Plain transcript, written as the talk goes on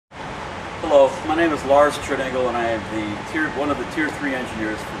Hello, my name is Lars Tredengle and I am one of the Tier 3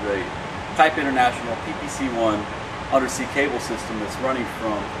 engineers for the Type International PPC-1 undersea cable system that's running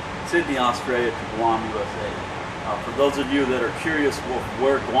from Sydney, Australia to Guam, USA. For those of you that are curious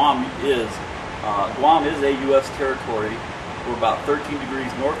where Guam is a U.S. territory. We're about 13 degrees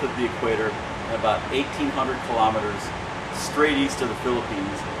north of the equator and about 1,800 kilometers straight east of the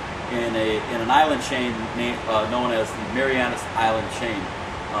Philippines in an island chain known as the Marianas Island Chain.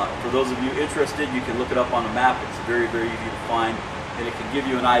 For those of you interested, you can look it up on a map. It's very, very easy to find, and it can give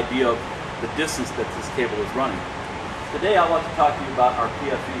you an idea of the distance that this cable is running. Today I want to talk to you about our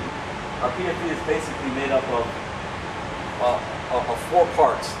PFE. Our PFE is basically made up of 4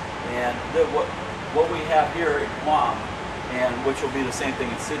 parts, and what we have here in Guam, and which will be the same thing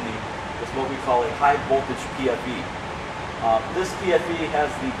in Sydney, is what we call a high voltage PFE. This PFE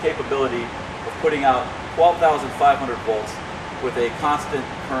has the capability of putting out 12,500 volts with a constant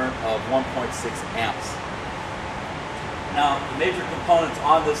current of 1.6 amps. Now, the major components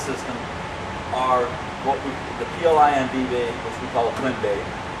on this system are the PLINB bay, which we call a PLIN bay,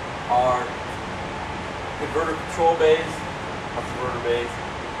 our converter control bays,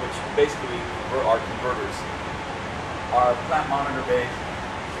 which basically are converters, our plant monitor bays,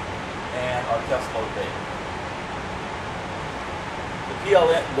 and our test load bay.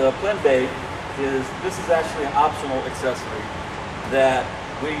 The PLIN bay this is actually an optional accessory that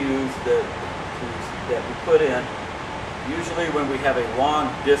we use that we put in usually when we have a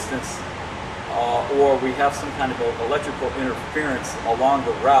long distance or we have some kind of electrical interference along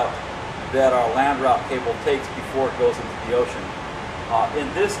the route that our land route cable takes before it goes into the ocean.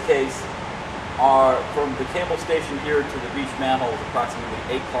 In this case, from the cable station here to the beach manhole is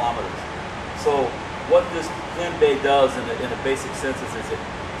approximately 8 kilometers. So what this PLIN bay does in a basic sense is it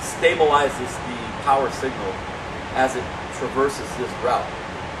stabilizes the power signal as it traverses this route,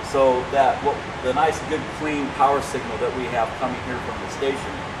 so that the nice good clean power signal that we have coming here from the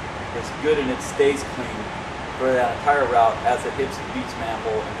station is good and it stays clean for that entire route as it hits the beach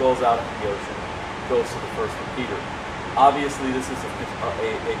manhole and goes out into the ocean, goes to the first repeater. Obviously this is a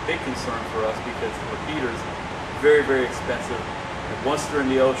big concern for us because the repeaters are very, very expensive, and once they're in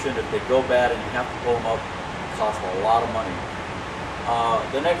the ocean, if they go bad and you have to pull them up, it costs a lot of money.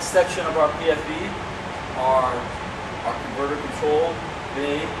 The next section of our PFE are our converter control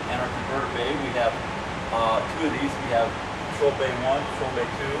bay and our converter bay. We have 2 of these. We have control bay 1, control bay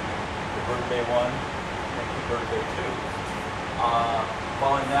 2, converter bay 1, and converter bay 2.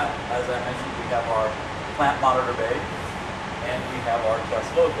 Following that, as I mentioned, we have our plant monitor bay and we have our test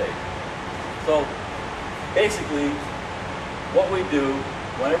load bay. So basically what we do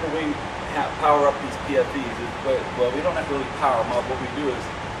whenever we power up these PFEs is, well, we don't have to really power them up. What we do is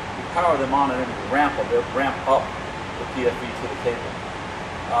we power them on and then we ramp them. They ramp up the PFE to the cable.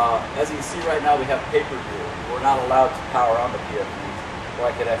 As you can see right now, we have paper here. We're not allowed to power on the PFEs, or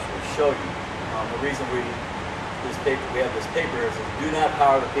I could actually show you. The reason we have this paper is do not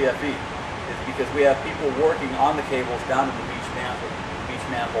power the PFE. It's because we have people working on the cables down in the beach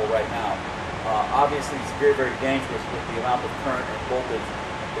manhole right now. Obviously, it's very, very dangerous with the amount of current and voltage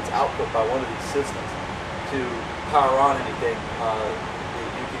that's output by one of these systems to power on anything.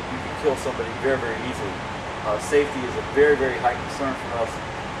 You can kill somebody very, very easily. Safety is a very, very high concern for us,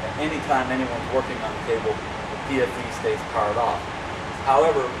 and anytime anyone's working on the cable, the PFE stays powered off.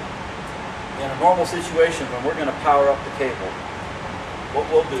 However, in a normal situation, when we're going to power up the cable, what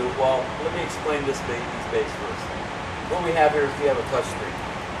we'll do, well, let me explain these bays first. What we have here is we have a touch screen.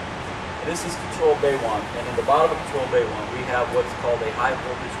 This is control bay 1, and in the bottom of control bay 1, we have what's called a high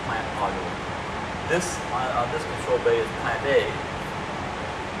voltage plant module. This control bay is plant A.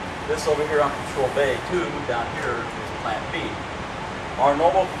 This over here on control bay 2 down here is plant B. Our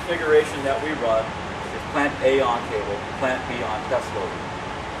normal configuration that we run is plant A on cable, plant B on test load.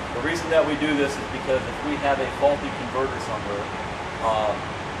 The reason that we do this is because if we have a faulty converter somewhere,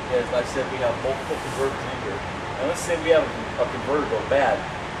 as I said, we have multiple converters in here, and let's say we have a converter go bad,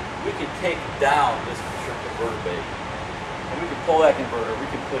 we can take down this converter bay, and we can pull that converter, we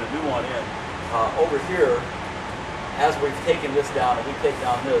can put a new one in. Over here, as we've taken this down and we take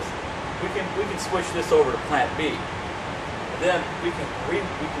down this, we can switch this over to plant B. And then we can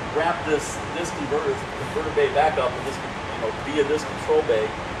ramp this converter bay back up, and this, via this control bay,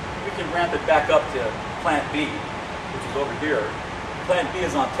 we can ramp it back up to plant B, which is over here. Plant B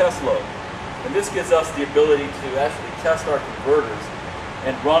is on test load, and this gives us the ability to actually test our converters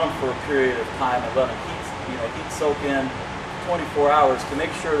and run them for a period of time and let them heat soak in 24 hours to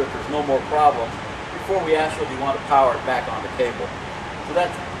make sure that there's no more problems before we actually want to power it back on the cable. So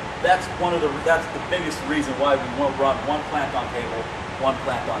that's that's the biggest reason why we won't run one plant on cable, one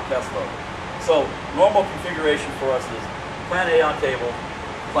plant on test load. So normal configuration for us is plant A on table,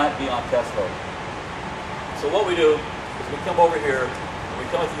 plant B on test load. So what we do is we come over here, and we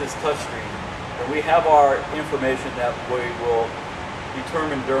come through this touch screen, and we have our information that we will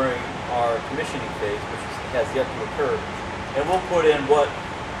determine during our commissioning phase, which has yet to occur. And we'll put in what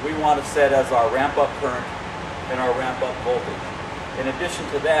we want to set as our ramp up current and our ramp up voltage. In addition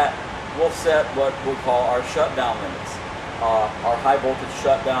to that, we'll set what we call our shutdown limits. Our high voltage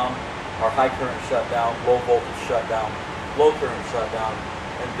shutdown, our high current shutdown, low voltage shutdown, low current shutdown,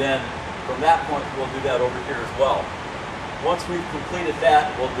 and then from that point we'll do that over here as well. Once we've completed that,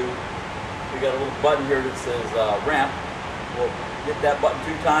 we got a little button here that says ramp. We'll hit that button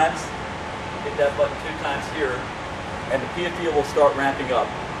 2 times, hit that button 2 times here, and the PFE will start ramping up.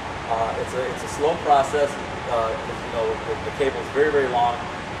 It's a slow process. You know, the cable is very, very long.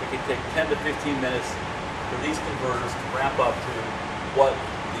 It can take 10 to 15 minutes for these converters to ramp up to what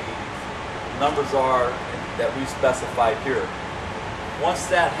the numbers are that we specified here. Once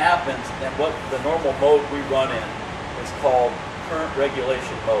that happens, then what the normal mode we run in is called current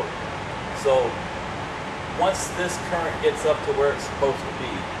regulation mode. So once this current gets up to where it's supposed to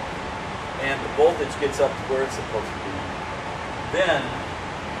be, and the voltage gets up to where it's supposed to be, then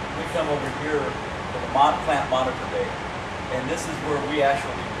we come over here to the plant monitor bay, and this is where we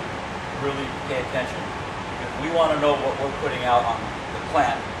actually really pay attention, because we want to know what we're putting out on the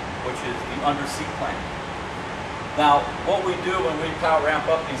plant, which is the underseat plant. Now, what we do when we ramp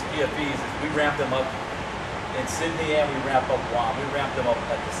up these PFEs is we ramp them up in Sydney and we ramp up Guam. We ramp them up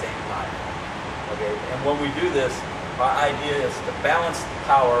at the same time. Okay, and when we do this, our idea is to balance the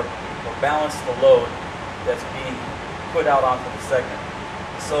power or balance the load that's being put out onto the segment.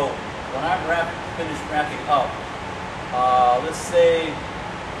 So when I'm finished ramping up, let's say,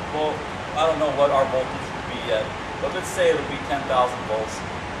 well, I don't know what our voltage would be yet, but let's say it'll be 10,000 volts,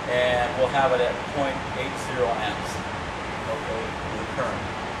 and we'll have it at 0.80 amps, okay, for the current.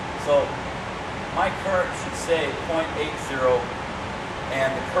 So my current should say 0.80,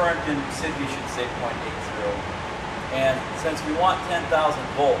 and the current in Sydney should say 0.80. And since we want 10,000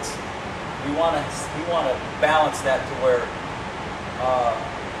 volts, we want to balance that to where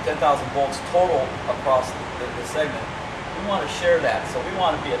 10,000 volts total across the segment. We want to share that, so we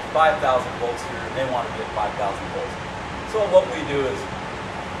want to be at 5,000 volts here, and they want to be at 5,000 volts. So what we do is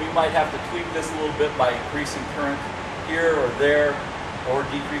we might have to tweak this a little bit by increasing current here or there, or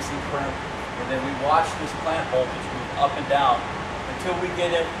decreasing current, and then we watch this plant voltage move up and down until we get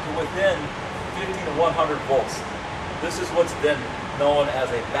it to within 50 to 100 volts. This is what's then known as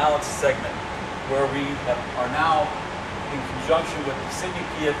a balanced segment, where we are now in conjunction with the Sydney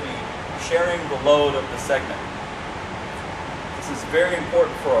PFE sharing the load of the segment. This is very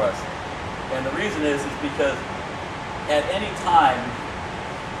important for us, and the reason is because at any time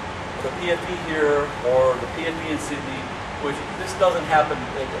the PFE here or the PFE in Sydney, which this doesn't happen,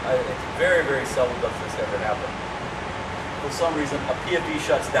 it's very, very seldom does this ever happen. For some reason, a PFE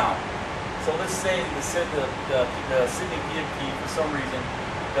shuts down. So let's say the Sydney PFE, for some reason,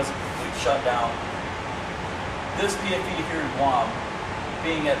 does a complete shutdown. This PFE here in Guam,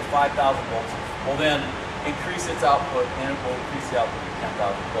 being at 5,000 volts, will then increase its output, and it will increase the output to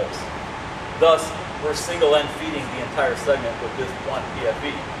 10,000 volts. Thus, we're single-end feeding the entire segment with this one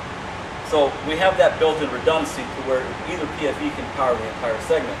PFE. So we have that built-in redundancy to where either PFE can power the entire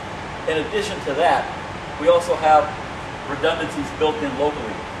segment. In addition to that, we also have redundancies built in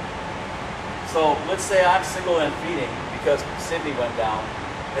locally. So let's say I'm single-end feeding because Sydney went down,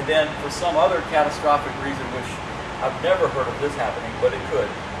 and then for some other catastrophic reason, which I've never heard of this happening, but it could.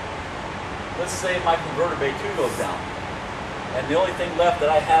 Let's say my converter bay 2 goes down, and the only thing left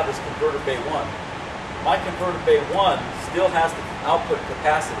that I have is converter bay 1. My converter bay 1 still has the output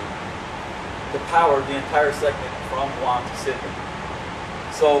capacity to power the entire segment from Guam to Sydney.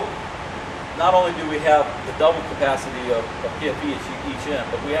 So not only do we have the double capacity of PFE each end,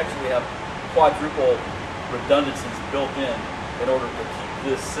 but we actually have quadruple redundancies built in order to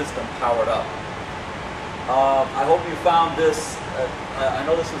keep this system powered up. I hope you found this, I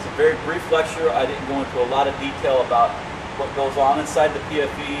know this was a very brief lecture. I didn't go into a lot of detail about what goes on inside the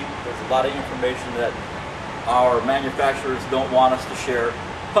PFE. There's a lot of information that our manufacturers don't want us to share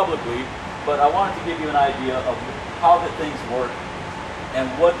publicly, but I wanted to give you an idea of how the things work and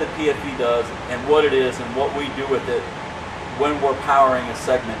what the PFE does and what it is and what we do with it when we're powering a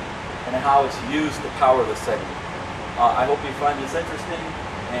segment and how it's used to power the segment. I hope you find this interesting,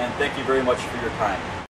 and thank you very much for your time.